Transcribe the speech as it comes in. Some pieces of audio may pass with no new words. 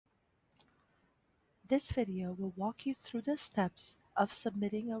This video will walk you through the steps of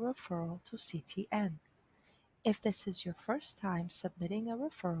submitting a referral to CTN. If this is your first time submitting a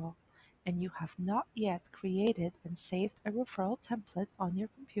referral and you have not yet created and saved a referral template on your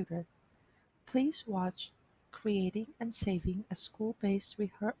computer, please watch Creating and Saving a School-Based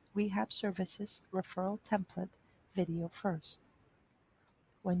Rehab Services Referral Template video first.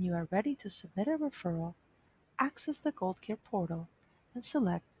 When you are ready to submit a referral, access the GoldCare portal and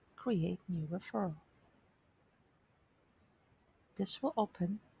select Create New Referral. This will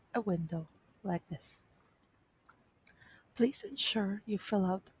open a window like this. Please ensure you fill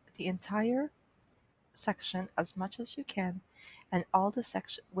out the entire section as much as you can, and all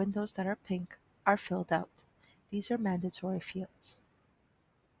the windows that are pink are filled out. These are mandatory fields.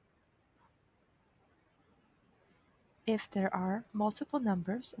 If there are multiple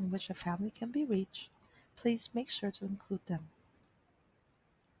numbers in which a family can be reached, please make sure to include them.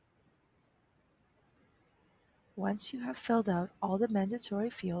 Once you have filled out all the mandatory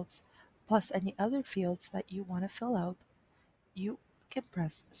fields, plus any other fields that you want to fill out, you can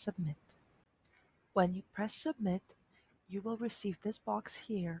press Submit. When you press Submit, you will receive this box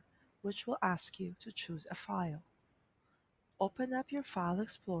here, which will ask you to choose a file. Open up your File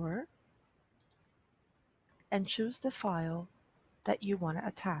Explorer and choose the file that you want to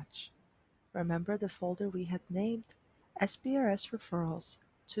attach. Remember the folder we had named SBRS Referrals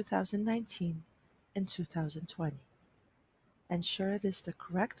 2019 and 2020. Ensure it is the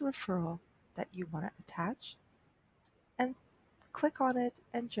correct referral that you want to attach, and click on it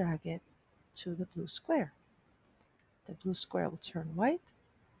and drag it to the blue square. The blue square will turn white,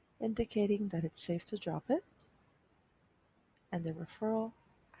 indicating that it's safe to drop it, and the referral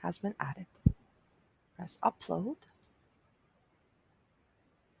has been added. Press Upload.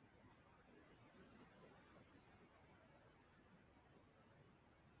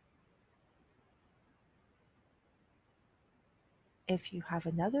 If you have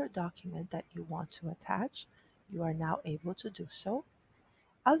another document that you want to attach, you are now able to do so.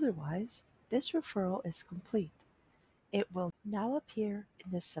 Otherwise, this referral is complete. It will now appear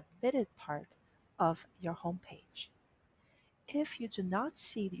in the Submitted part of your homepage. If you do not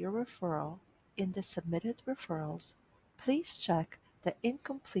see your referral in the Submitted Referrals, please check the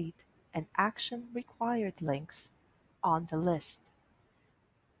Incomplete and Action Required links on the list.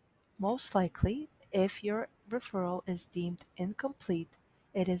 Most likely, if your referral is deemed incomplete,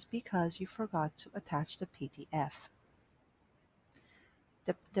 it is because you forgot to attach the PDF.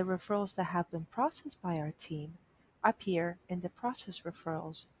 The referrals that have been processed by our team appear in the Process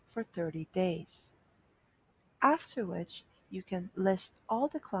Referrals for 30 days. After which, you can list all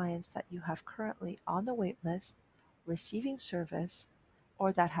the clients that you have currently on the wait list, receiving service,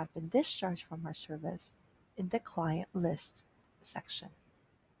 or that have been discharged from our service in the Client List section.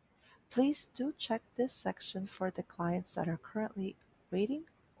 Please do check this section for the clients that are currently waiting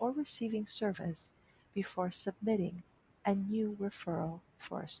or receiving service before submitting a new referral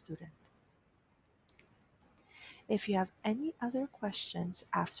for a student. If you have any other questions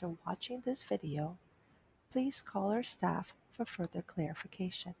after watching this video, please call our staff for further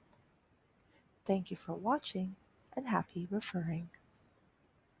clarification. Thank you for watching, and happy referring.